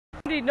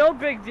No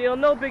big deal,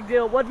 no big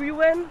deal. What'd we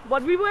win?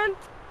 What'd we win?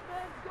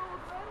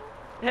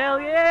 Hell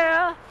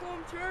yeah!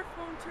 Home turf,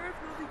 no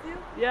big deal.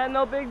 Yeah,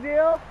 no big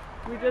deal.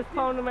 We just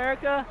pwned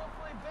America.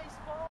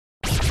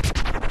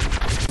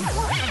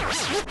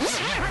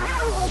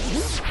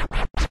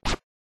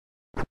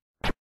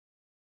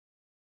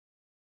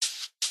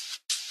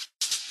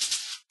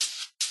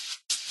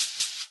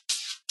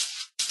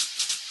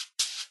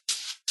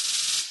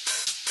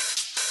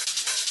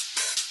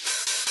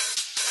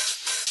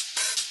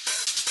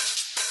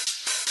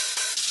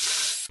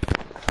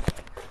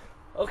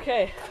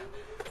 Okay,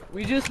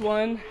 we just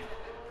won.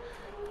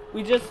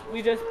 We just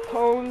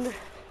pwned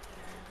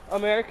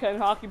America in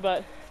hockey,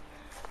 but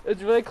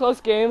it's a really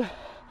close game.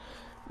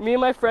 Me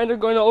and my friend are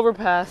going to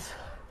overpass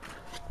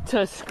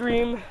to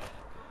scream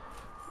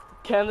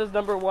Canada's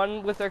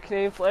 #1 with our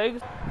Canadian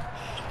flags.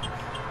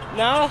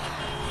 Now,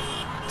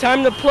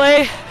 time to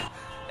play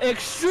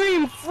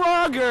Extreme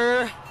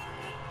Frogger.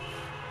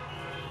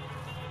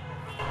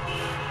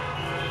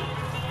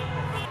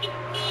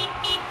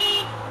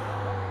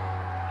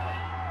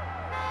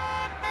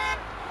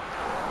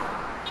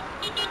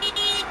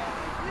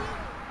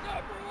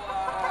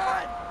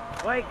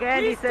 Like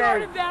Andy said. We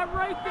started that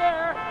right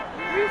there.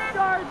 We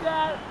started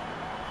that.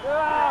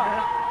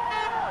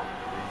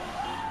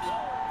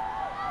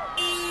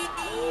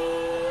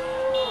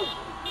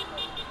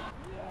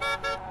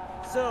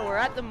 So we're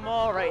at the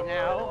mall right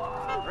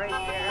now, right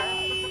there.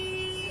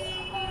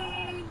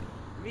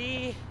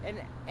 Me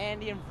and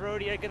Andy and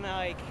Brody are gonna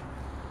like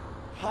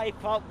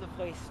hype up the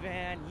place,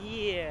 man.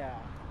 Yeah.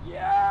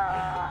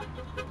 Yeah.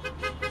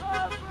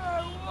 #1.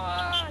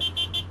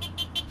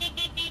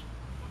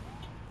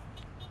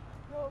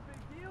 No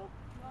big deal.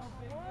 No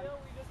big deal.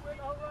 We just went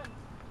home run.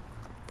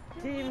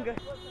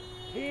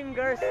 Team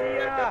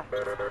Garcia.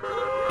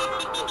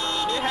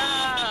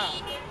 Yeah.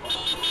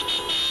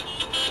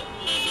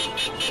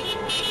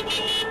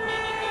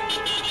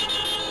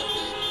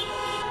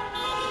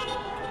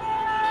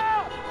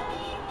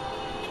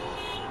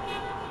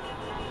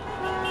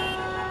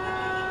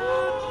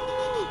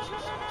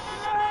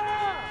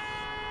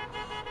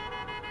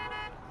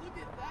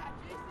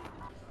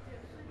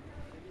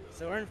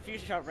 So we're in food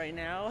shop right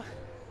now.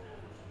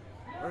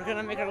 We're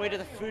gonna make our way to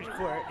the food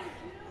court.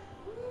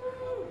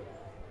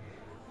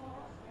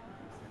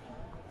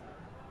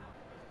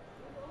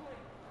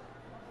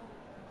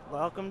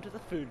 Welcome to the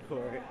food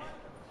court.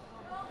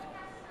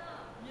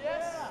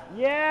 Yes.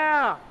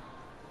 Yeah!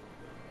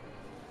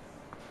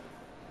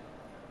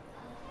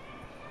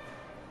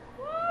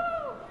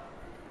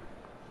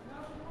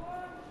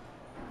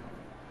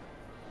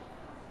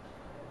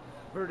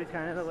 Brody's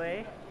kind of the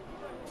way.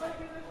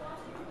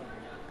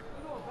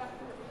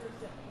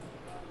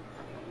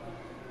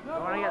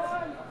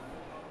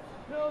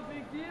 No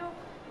big deal.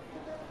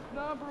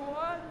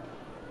 #1.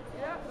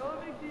 Yeah, no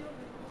big deal.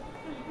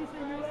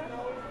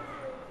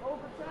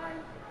 Overtime.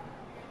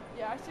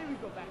 Yeah, I say we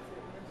go back to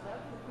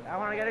it. I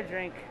want to get a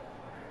drink.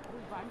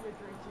 Find your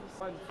drinks.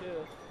 Fun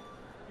too.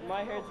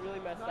 My hair's really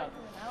messed up. An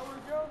hour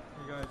ago?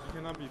 You guys, you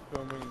cannot be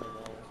filming the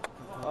wall.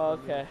 Oh,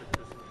 okay.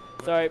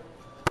 Sorry.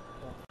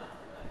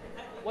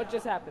 What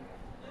just happened?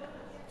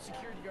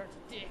 Security guard's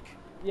a dick.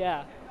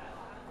 Yeah.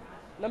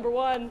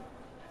 #1.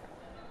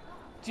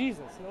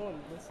 Jesus, no one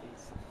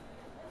listens.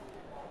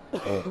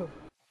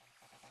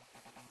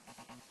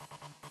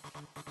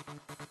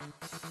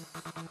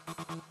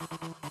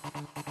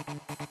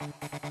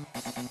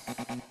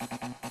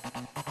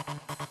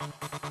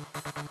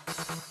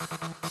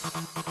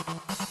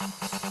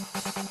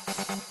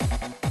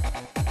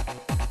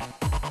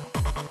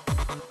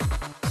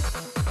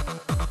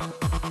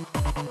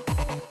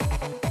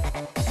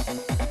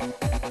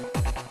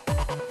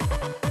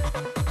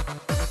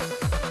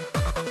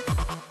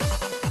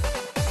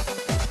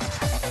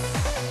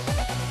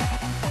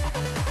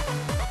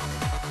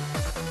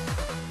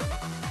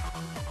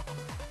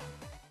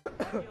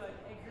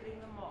 Exiting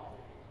the mall.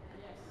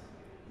 Yes.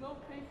 No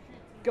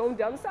Patriots. Going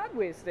down the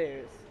sideways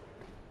stairs.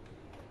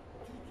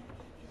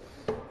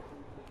 #1,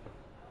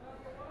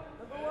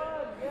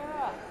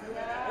 yeah.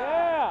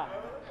 Yeah.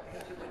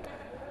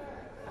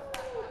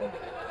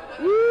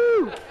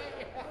 Woo!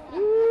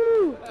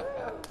 Woo!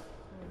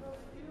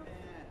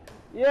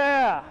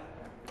 Yeah.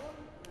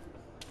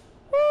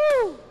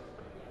 Woo!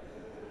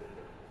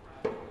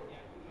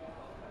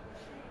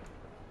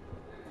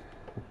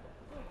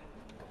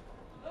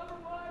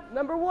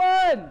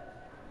 #1.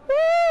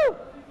 Woo!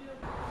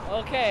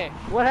 Okay,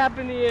 what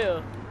happened to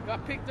you?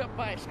 Got picked up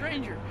by a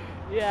stranger.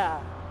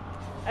 Yeah.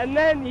 And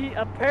then he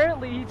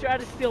tried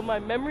to steal my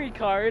memory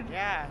card.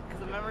 Yeah, because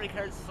the memory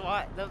card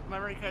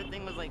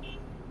thing was like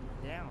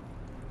down.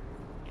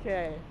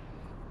 Okay.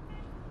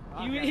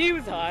 He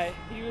was high.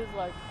 He was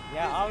like,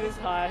 Yeah, he was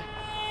high.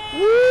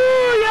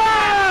 Woo!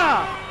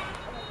 Yeah!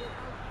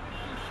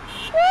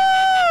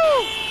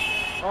 Woo!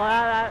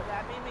 Well,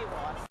 That made me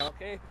lost.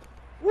 okay.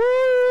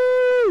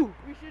 Woo!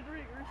 We should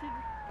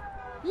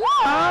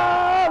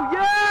Oh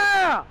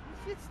yeah!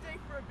 we should stay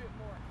for a bit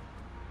more.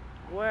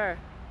 Where?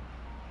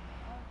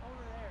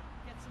 Over there.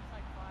 Get some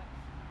high fives.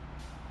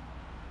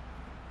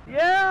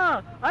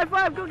 Yeah! High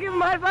five! Go give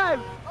him a high five!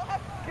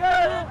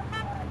 Go!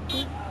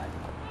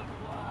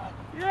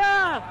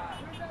 Yeah!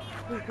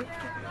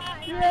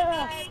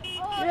 Yeah!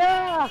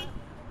 Yeah!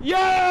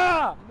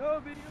 Yeah! No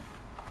video.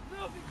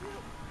 No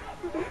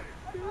video.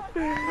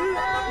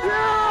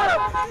 Yeah!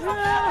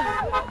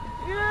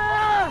 Yeah!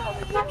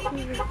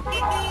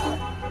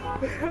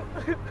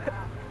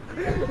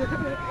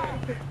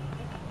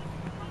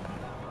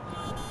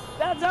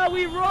 That's how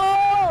we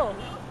roll!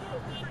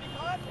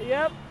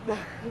 Yep.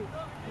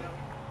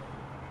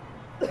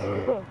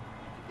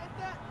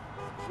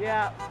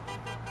 Yeah.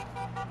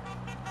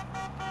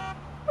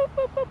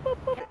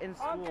 In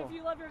Honk school. if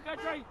you love your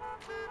country.